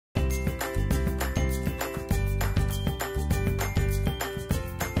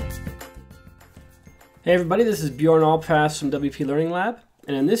Hey everybody, this is Bjorn Allpass from WP Learning Lab,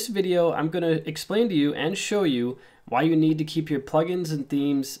 and in this video I'm going to explain to you and show you why you need to keep your plugins and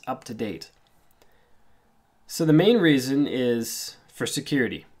themes up to date. So the main reason is for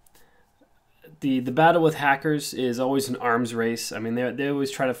security. The battle with hackers is always an arms race. I mean, they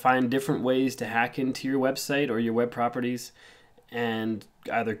always try to find different ways to hack into your website or your web properties and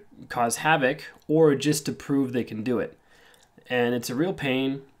either cause havoc or just to prove they can do it. And it's a real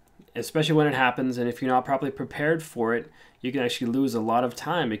pain, especially when it happens, and if you're not properly prepared for it, you can actually lose a lot of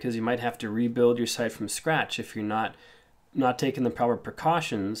time because you might have to rebuild your site from scratch if you're not taking the proper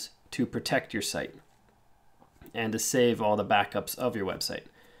precautions to protect your site and to save all the backups of your website.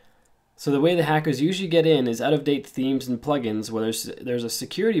 So the way the hackers usually get in is out-of-date themes and plugins where there's a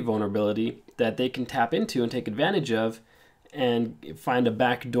security vulnerability that they can tap into and take advantage of and find a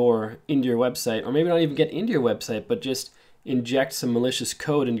back door into your website, or maybe not even get into your website, but just inject some malicious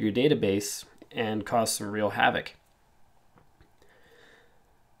code into your database and cause some real havoc.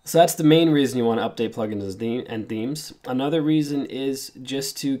 So that's the main reason you want to update plugins and themes. Another reason is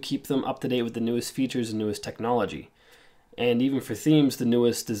just to keep them up to date with the newest features and newest technology. And even for themes, the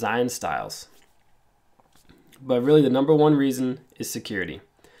newest design styles. But really the number one reason is security.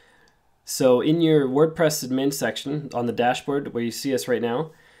 So in your WordPress admin section on the dashboard where you see us right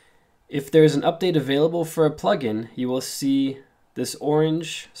now, if there's an update available for a plugin, you will see this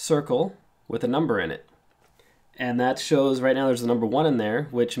orange circle with a number in it. And that shows right now there's a number 1 in there,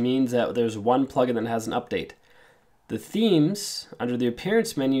 which means that there's one plugin that has an update. The themes, under the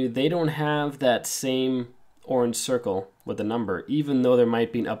appearance menu, they don't have that same orange circle with a number, even though there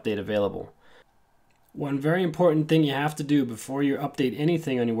might be an update available. One very important thing you have to do before you update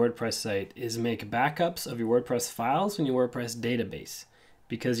anything on your WordPress site is make backups of your WordPress files and your WordPress database,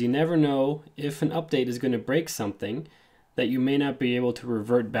 because you never know if an update is going to break something that you may not be able to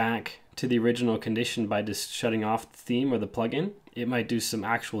revert back to the original condition by just shutting off the theme or the plugin. It might do some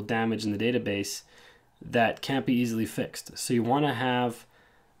actual damage in the database that can't be easily fixed. So you want to have,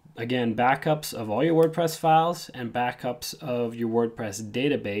 again, backups of all your WordPress files and backups of your WordPress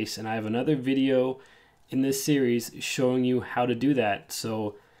database. And I have another video in this series showing you how to do that.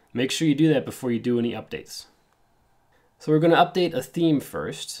 So make sure you do that before you do any updates. So we're going to update a theme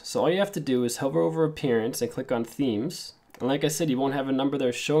first. So all you have to do is hover over Appearance and click on Themes. And like I said, you won't have a number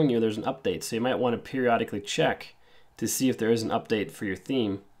there showing you there's an update. So you might want to periodically check to see if there is an update for your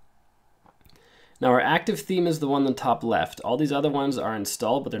theme. Now our active theme is the one on the top left. All these other ones are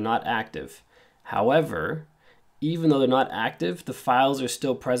installed, but they're not active. However, even though they're not active, the files are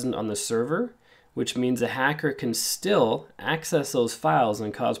still present on the server, which means a hacker can still access those files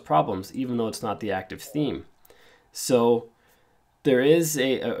and cause problems, even though it's not the active theme. So there is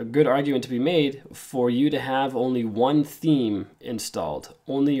a good argument to be made for you to have only one theme installed,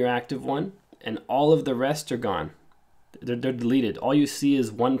 only your active one, and all of the rest are gone. They're deleted. All you see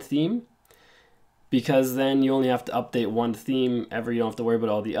is one theme, because then you only have to update one theme ever. You don't have to worry about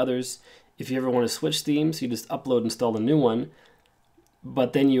all the others. If you ever want to switch themes, you just upload, install a new one,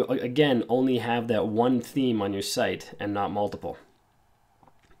 but then you, again, only have that one theme on your site and not multiple.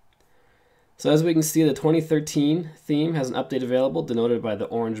 So as we can see, the 2013 theme has an update available, denoted by the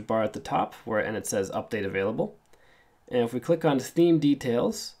orange bar at the top, and it says update available. And if we click on theme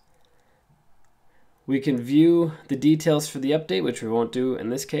details, we can view the details for the update, which we won't do in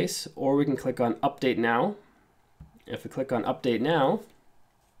this case, or we can click on update now. If we click on update now,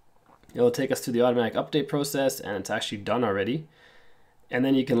 it will take us to the automatic update process, and it's actually done already. And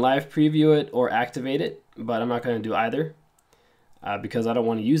then you can live preview it or activate it, but I'm not going to do either. Because I don't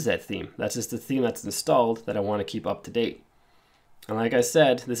want to use that theme. That's just the theme that's installed that I want to keep up to date. And like I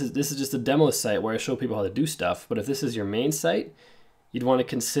said, this is just a demo site where I show people how to do stuff, but if this is your main site, you'd want to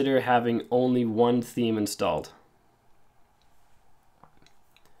consider having only one theme installed.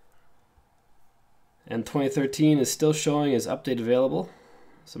 And 2013 is still showing as update available,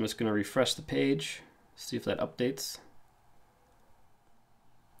 so I'm just going to refresh the page, see if that updates.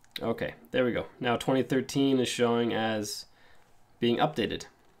 Okay, there we go. Now 2013 is showing as being updated.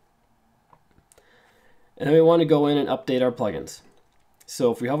 And then we want to go in and update our plugins.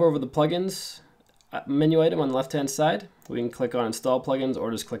 So if we hover over the plugins menu item on the left hand side, we can click on install plugins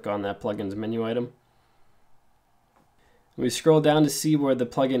or just click on that plugins menu item. We scroll down to see where the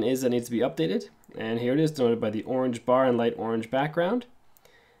plugin is that needs to be updated, and here it is, denoted by the orange bar and light orange background.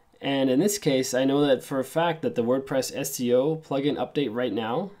 And in this case, I know that for a fact that the WordPress SEO plugin update right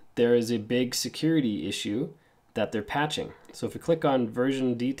now, there is a big security issue that they're patching. So if we click on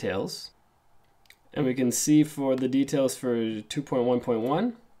version details, and we can see for the details for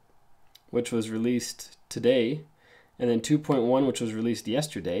 2.1.1, which was released today, and then 2.1, which was released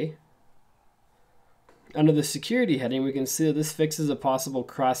yesterday, Under the security heading, we can see that this fixes a possible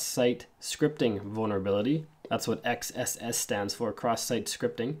cross-site scripting vulnerability. That's what XSS stands for, cross-site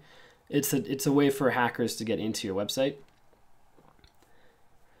scripting. It's a way for hackers to get into your website.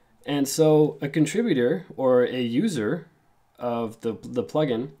 And so a contributor or a user of the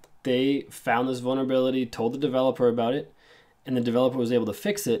plugin, they found this vulnerability, told the developer about it, and the developer was able to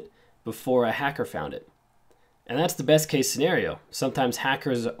fix it before a hacker found it. And that's the best case scenario. Sometimes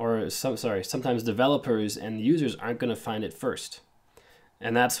sometimes developers and the users aren't going to find it first.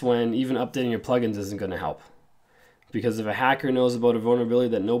 And that's when even updating your plugins isn't going to help. Because if a hacker knows about a vulnerability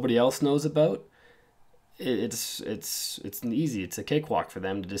that nobody else knows about, it's easy. It's a cakewalk for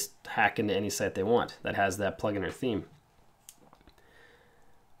them to just hack into any site they want that has that plugin or theme.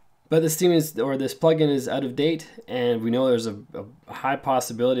 But this plugin is out of date, and we know there's a high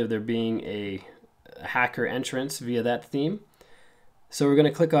possibility of there being a hacker entrance via that theme. So we're going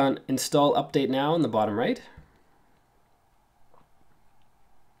to click on Install Update Now in the bottom right.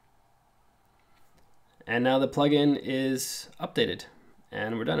 And now the plugin is updated,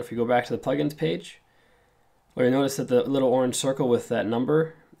 and we're done. If we go back to the plugins page, well, you notice that the little orange circle with that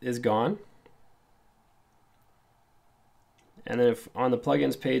number is gone. And then if on the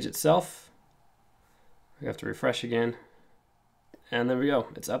plugins page itself, we have to refresh again. And there we go,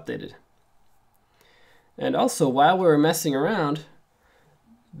 it's updated. And also, while we were messing around,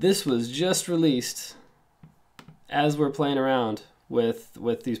 this was just released as we're playing around with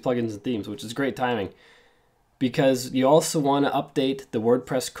these plugins and themes, which is great timing, because you also want to update the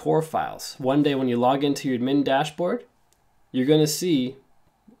WordPress core files. One day when you log into your admin dashboard, you're going to see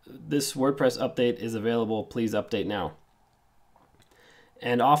this WordPress update is available. Please update now.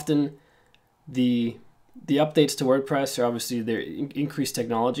 And often the updates to WordPress are obviously they're increased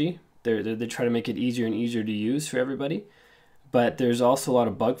technology. They try to make it easier and easier to use for everybody. But there's also a lot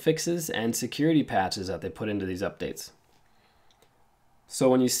of bug fixes and security patches that they put into these updates. So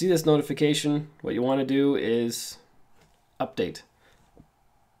when you see this notification, what you want to do is update.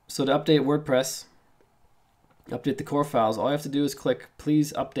 So to update WordPress, update the core files, all you have to do is click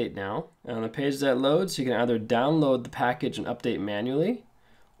Please Update Now. And on the page that loads, you can either download the package and update manually,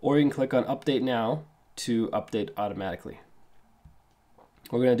 or you can click on Update Now to update automatically.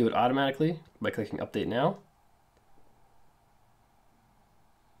 We're going to do it automatically by clicking Update Now.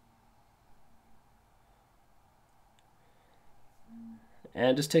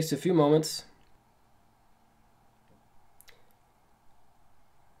 And it just takes a few moments.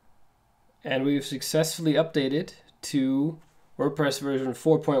 And we've successfully updated to WordPress version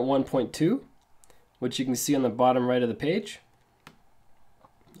 4.1.2, which you can see on the bottom right of the page.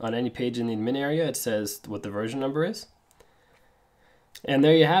 On any page in the admin area, it says what the version number is. And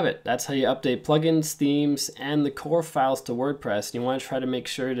there you have it. That's how you update plugins, themes, and the core files to WordPress. And you want to try to make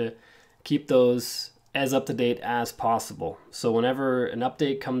sure to keep those as up to date as possible. So whenever an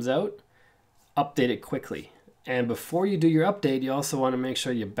update comes out, update it quickly. And before you do your update, you also want to make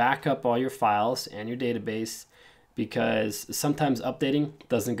sure you back up all your files and your database, because sometimes updating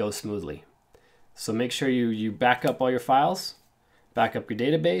doesn't go smoothly. So make sure you back up all your files, back up your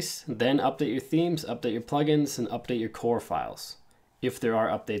database, then update your themes, update your plugins, and update your core files if there are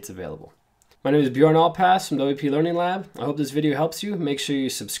updates available. My name is Bjorn Allpass from WP Learning Lab. I hope this video helps you. Make sure you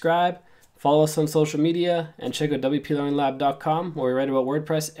subscribe, follow us on social media, and check out wplearninglab.com, where we write about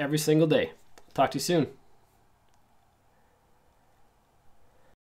WordPress every single day. Talk to you soon.